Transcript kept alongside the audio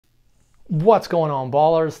What's going on,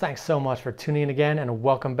 ballers? Thanks so much for tuning in again, and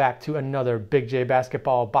welcome back to another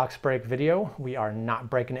BigJBasketball box break video. We are not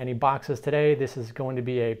breaking any boxes today. This is going to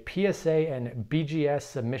be a PSA and BGS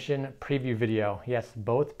submission preview video. Yes,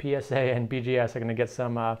 both PSA and BGS are going to get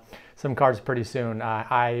some cards pretty soon.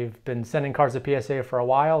 I've been sending cards to PSA for a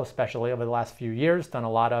while, especially over the last few years. Done a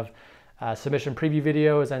lot of submission preview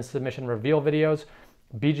videos and submission reveal videos.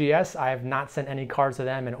 BGS, I have not sent any cards to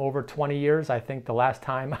them in over 20 years. I think the last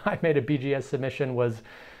time I made a BGS submission was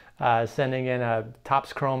sending in a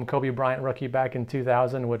Topps Chrome Kobe Bryant rookie back in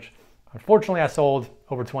 2000, which unfortunately I sold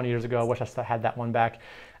over 20 years ago. I wish I still had that one back.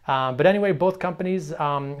 But anyway, both companies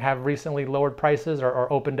have recently lowered prices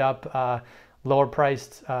or opened up lower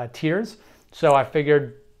priced tiers. So I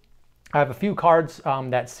figured I have a few cards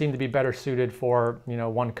that seem to be better suited for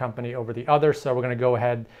one company over the other. So we're going to go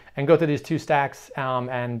ahead and go through these two stacks.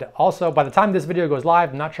 And also, by the time this video goes live,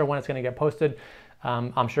 I'm not sure when it's going to get posted.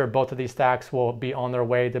 I'm sure both of these stacks will be on their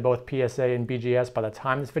way to both PSA and BGS by the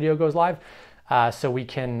time this video goes live. So we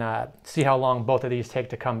can see how long both of these take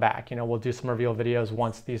to come back. We'll do some reveal videos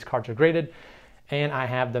once these cards are graded and I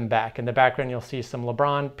have them back. In the background, you'll see some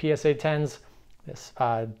LeBron PSA 10s, this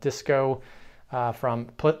Disco from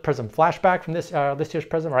Prism Flashback from this year's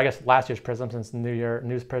Prism, or I guess last year's Prism, since the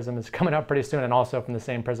News Prism is coming out pretty soon, and also from the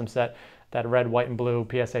same Prism set, that red, white, and blue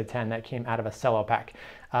PSA 10 that came out of a cello pack.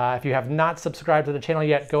 If you have not subscribed to the channel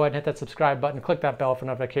yet, go ahead and hit that subscribe button, click that bell for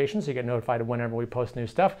notifications so you get notified whenever we post new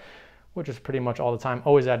stuff, which is pretty much all the time.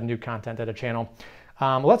 Always add new content to the channel.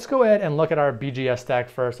 Let's go ahead and look at our BGS stack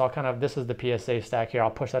first. This is the PSA stack here.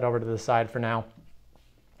 I'll push that over to the side for now,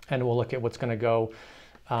 and we'll look at what's going to go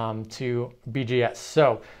to BGS.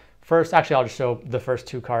 So first, actually, I'll just show the first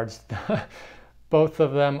two cards. Both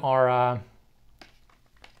of them are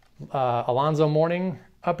Alonzo Mourning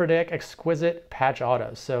Upper Deck Exquisite Patch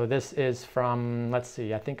Autos. So this is from, let's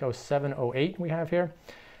see, I think 07, 08 we have here.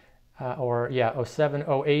 07,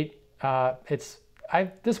 08.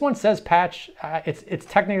 This one says patch. It's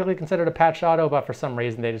technically considered a patch auto, but for some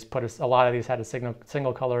reason they just put a lot of these had a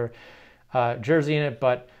single color jersey in it.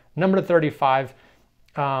 But number 35.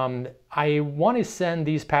 I want to send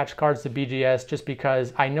these patch cards to BGS just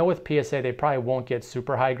because I know with PSA they probably won't get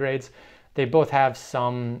super high grades. They both have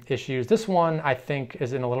some issues. This one I think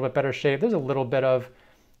is in a little bit better shape. There's a little bit of,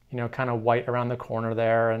 kind of white around the corner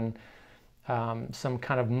there, and some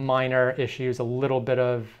kind of minor issues, a little bit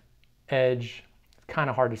of edge. Kind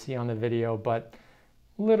of hard to see on the video, but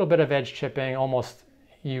a little bit of edge chipping. Almost,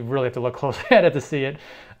 you really have to look close at it to see it.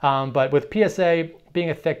 But with PSA being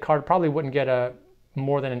a thick card, probably wouldn't get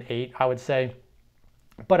more than an 8, I would say.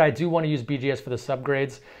 But I do want to use BGS for the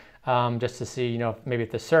subgrades, just to see, maybe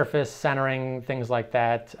if the surface, centering, things like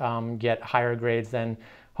that get higher grades, then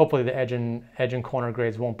hopefully the edge and corner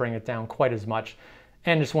grades won't bring it down quite as much.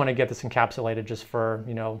 And just want to get this encapsulated just for,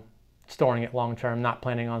 storing it long term. Not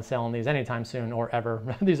planning on selling these anytime soon or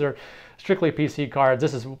ever. These are strictly PC cards.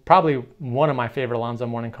 This is probably one of my favorite Alonzo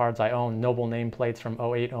Mourning cards I own. Noble nameplates from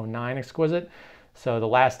 08, 09 Exquisite. So the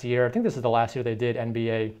last year, I think this is the last year they did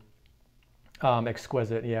NBA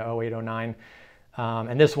Exquisite, 08, 09.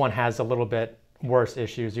 And this one has a little bit worse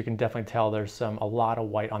issues. You can definitely tell there's a lot of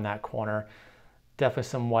white on that corner. Definitely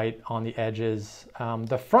some white on the edges.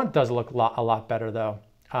 The front does look a lot better though.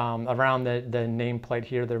 Around the nameplate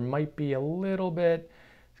here, there might be a little bit,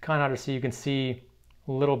 it's kind of hard to see. You can see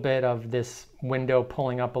a little bit of this window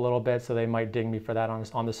pulling up a little bit, so they might ding me for that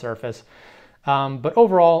on the surface. But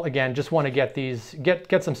overall, again, just want to get these,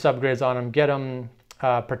 get some subgrades on them, get them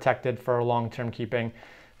protected for long-term keeping.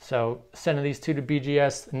 So sending these two to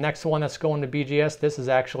BGS. Next one that's going to BGS, this is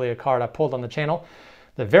actually a card I pulled on the channel.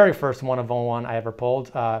 The very first one of one I ever pulled.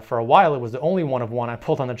 For a while, it was the only one of one I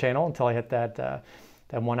pulled on the channel until I hit that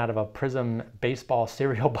one out of a Prism baseball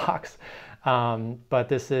cereal box. But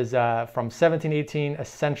this is from 17-18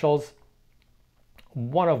 Essentials,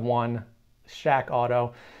 1 of 1 Shaq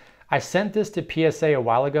Auto. I sent this to PSA a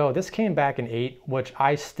while ago. This came back in 8, which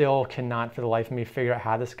I still cannot for the life of me figure out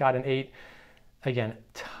how this got an 8. Again,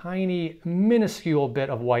 tiny, minuscule bit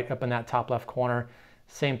of white up in that top left corner.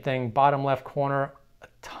 Same thing, bottom left corner, a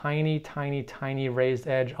tiny, tiny, tiny raised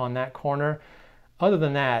edge on that corner. Other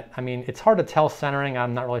than that, I mean, it's hard to tell centering.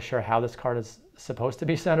 I'm not really sure how this card is supposed to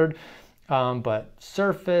be centered. But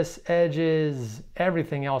surface, edges,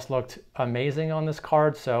 everything else looked amazing on this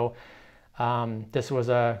card. So this was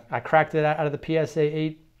I cracked it out of the PSA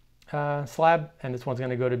 8 slab, and this one's going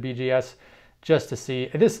to go to BGS just to see.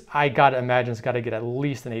 This, I gotta imagine, it's got to get at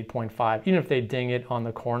least an 8.5. Even if they ding it on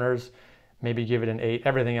the corners, maybe give it an 8.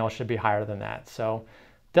 Everything else should be higher than that. So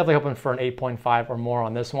definitely hoping for an 8.5 or more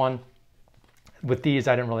on this one. With these,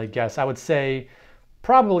 I didn't really guess. I would say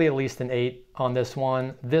Probably at least an 8 on this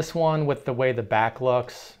one. This one, with the way the back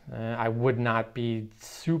looks, I would not be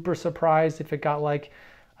super surprised if it got like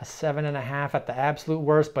a 7.5 at the absolute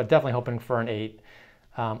worst, but definitely hoping for an 8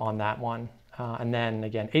 on that one. And then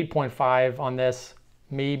again, 8.5 on this,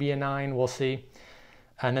 maybe a 9, we'll see.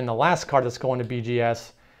 And then the last card that's going to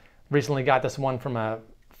BGS, recently got this one from a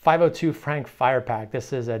 502 Frank Fire Pack.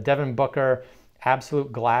 This is a Devin Booker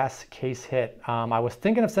Absolute Glass case hit. I was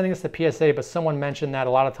thinking of sending this to PSA, but someone mentioned that a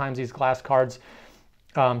lot of times these glass cards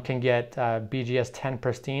can get BGS 10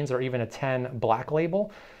 pristines or even a 10 black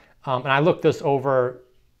label. And I looked this over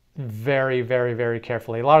very, very, very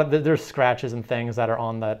carefully. A lot of there's scratches and things that are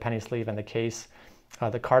on the penny sleeve and the case,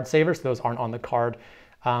 the card savers. Those aren't on the card,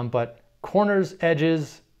 but corners,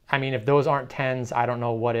 edges, I mean, if those aren't 10s, I don't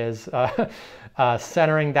know what is.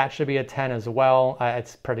 Centering, that should be a 10 as well.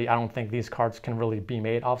 It's pretty, I don't think these cards can really be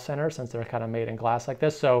made off center since they're kind of made in glass like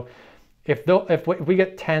this. So if we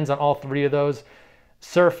get 10s on all 3 of those,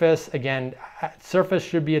 surface, again, surface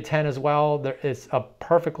should be a 10 as well. There is a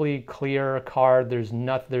perfectly clear card. There's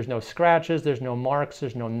no scratches, there's no marks,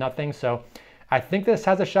 there's no nothing. So I think this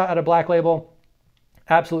has a shot at a black label.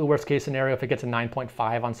 Absolute worst case scenario, if it gets a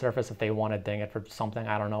 9.5 on surface, if they want to ding it for something,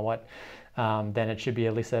 I don't know what, then it should be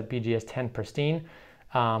at least a BGS 10 pristine.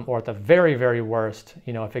 Or at the very, very worst,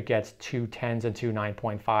 you know, if it gets 2 10s and 2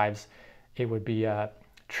 9.5s, it would be a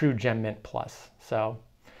true Gem Mint plus. So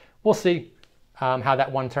we'll see how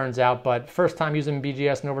that one turns out. But first time using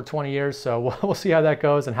BGS in over 20 years, so we'll see how that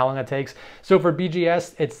goes and how long it takes. So for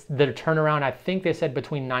BGS, it's their turnaround, I think they said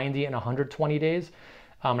between 90 and 120 days.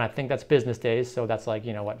 And I think that's business days, so that's like,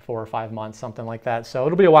 you know, what, 4 or 5 months, something like that. So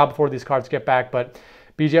it'll be a while before these cards get back, but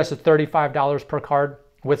BGS is $35 per card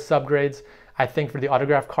with subgrades. I think for the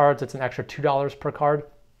autograph cards, it's an extra $2 per card.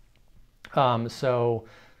 So,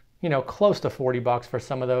 you know, close to 40 bucks for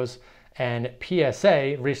some of those. And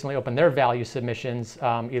PSA recently opened their value submissions,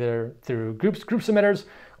 either through group submitters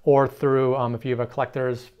or through, if you have a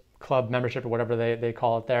collector's club membership or whatever they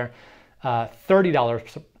call it there,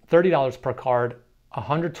 $30 per card,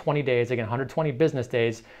 120 days, again, 120 business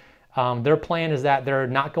days. Their plan is that they're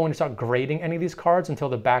not going to start grading any of these cards until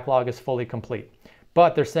the backlog is fully complete.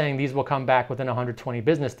 But they're saying these will come back within 120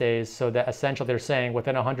 business days, so that essentially they're saying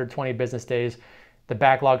within 120 business days, the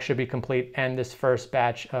backlog should be complete and this first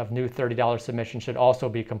batch of new $30 submissions should also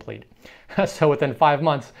be complete. So within 5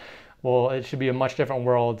 months, well, it should be a much different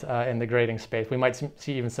world in the grading space. We might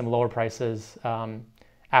see even some lower prices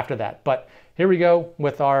after that. But here we go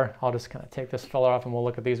with our, I'll just kind of take this filler off and we'll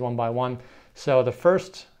look at these one by one. So the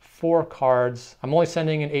first 4 cards, I'm only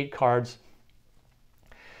sending in 8 cards.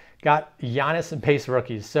 Got Giannis and base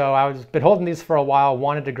rookies. So I've been holding these for a while,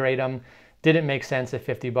 wanted to grade them. Didn't make sense at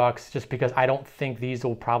 50 bucks just because I don't think these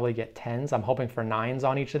will probably get 10s. I'm hoping for 9s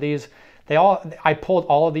on each of these. I pulled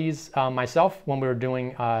all of these myself when we were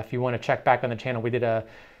doing, if you want to check back on the channel, we did a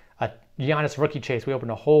Giannis rookie chase. We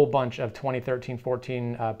opened a whole bunch of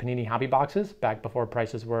 2013-14 Panini hobby boxes back before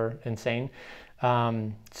prices were insane.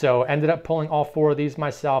 So ended up pulling all 4 of these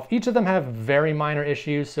myself. Each of them have very minor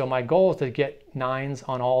issues. So my goal is to get 9s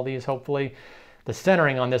on all these, hopefully. The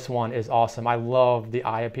centering on this one is awesome. I love the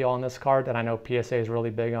eye appeal on this card, and I know PSA is really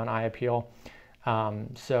big on eye appeal.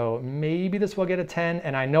 So maybe this will get a 10,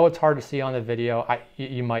 and I know it's hard to see on the video.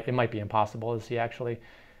 It might be impossible to see actually.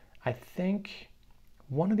 I think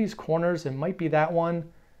one of these corners, it might be that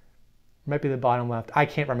one, might be the bottom left. I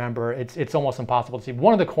can't remember. It's almost impossible to see.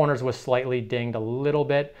 One of the corners was slightly dinged a little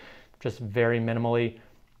bit, just very minimally.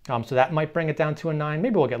 So that might bring it down to a 9.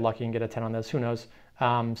 Maybe we'll get lucky and get a 10 on this. Who knows?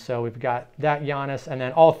 So we've got that Giannis, and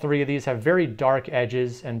then all 3 of these have very dark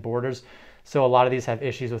edges and borders. So a lot of these have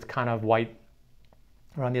issues with kind of white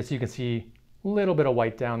around this. You can see a little bit of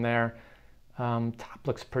white down there. Top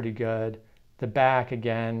looks pretty good. The back,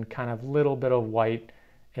 again, kind of little bit of white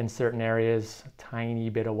in certain areas, a tiny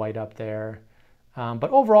bit of white up there. But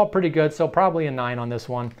overall pretty good, so probably a 9 on this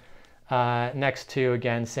one. Next to,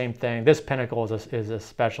 again, same thing. This pinnacle is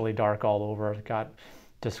especially dark all over. It's got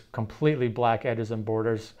just completely black edges and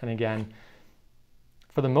borders. And again,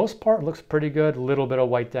 for the most part, looks pretty good. A little bit of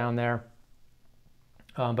white down there.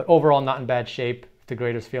 But overall, not in bad shape. The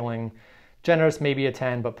grader's feeling generous, maybe a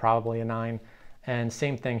 10, but probably a 9. And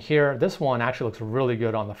same thing here. This one actually looks really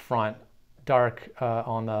good on the front. Dark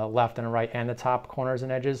on the left and right and the top corners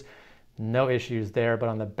and edges. No issues there, but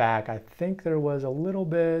on the back, I think there was a little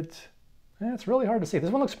bit, it's really hard to see. This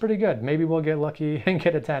one looks pretty good. Maybe we'll get lucky and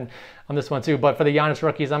get a 10 on this one too. But for the Giannis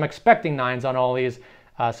rookies, I'm expecting 9s on all these,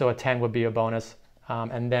 so a 10 would be a bonus.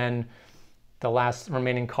 And then the last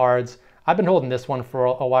remaining cards, I've been holding this one for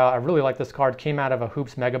a while. I really like this card. Came out of a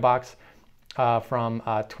Hoops Mega Box from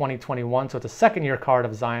 2021. So it's a second-year card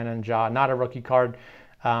of Zion and Ja, not a rookie card.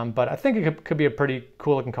 But I think it could be a pretty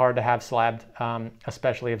cool looking card to have slabbed,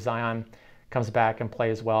 especially if Zion comes back and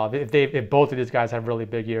plays well. If both of these guys have really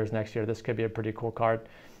big years next year, this could be a pretty cool card,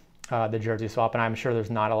 the jersey swap. And I'm sure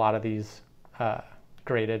there's not a lot of these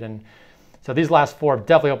graded. And so these last four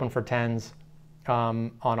definitely open for 10s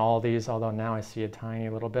on all these, although now I see a tiny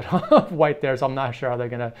little bit of white there, so I'm not sure how they're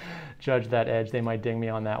going to judge that edge. They might ding me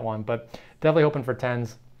on that one, but definitely hoping for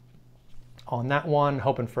 10s on that one,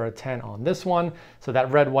 hoping for a 10 on this one. So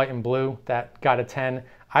that red, white, and blue, that got a 10.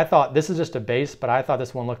 I thought this is just a base, but I thought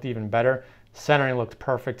this one looked even better. Centering looked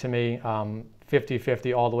perfect to me,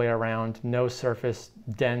 50-50 all the way around, no surface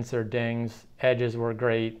dents or dings, edges were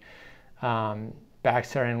great. Back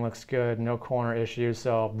centering looks good, no corner issues,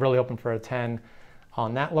 so really hoping for a 10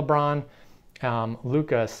 on that LeBron.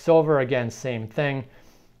 Luka silver, again, same thing.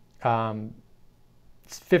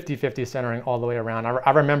 It's 50-50 centering all the way around.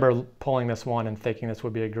 I remember pulling this one and thinking this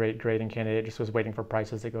would be a great grading candidate. Just was waiting for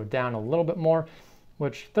prices to go down a little bit more,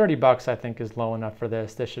 which $30 I think is low enough for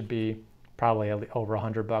this. This should be probably over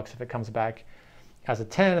 $100 if it comes back as a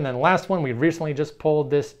 10. And then last one, we recently just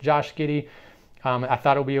pulled this Josh Giddey. I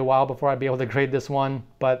thought it would be a while before I'd be able to grade this one,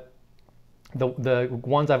 but the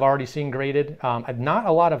ones I've already seen graded, not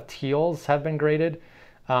a lot of teals have been graded.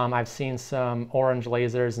 I've seen some orange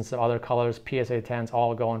lasers and some other colors, PSA 10s,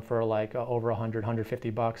 all going for like over 100, 150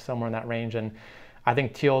 bucks, somewhere in that range. And I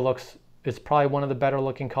think teal is probably one of the better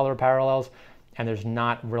looking color parallels. And there's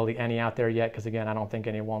not really any out there yet, because again, I don't think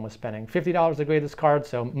anyone was spending $50 to grade this card.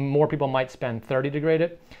 So more people might spend $30 to grade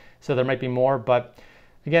it. So there might be more, but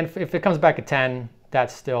again, if it comes back at 10,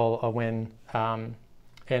 that's still a win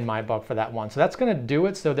in my book for that one. So that's going to do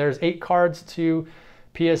it. So there's 8 cards to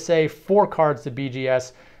PSA, 4 cards to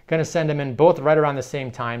BGS. Going to send them in both right around the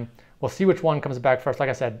same time. We'll see which one comes back first. Like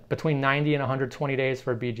I said, between 90 and 120 days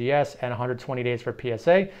for BGS and 120 days for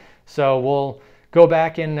PSA. So we'll go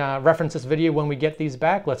back and reference this video when we get these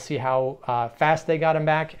back. Let's see how fast they got them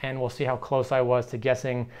back, and we'll see how close I was to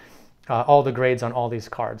guessing all the grades on all these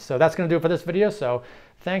cards. So that's going to do it for this video. So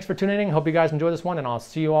thanks for tuning in. Hope you guys enjoy this one, and I'll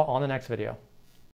see you all on the next video.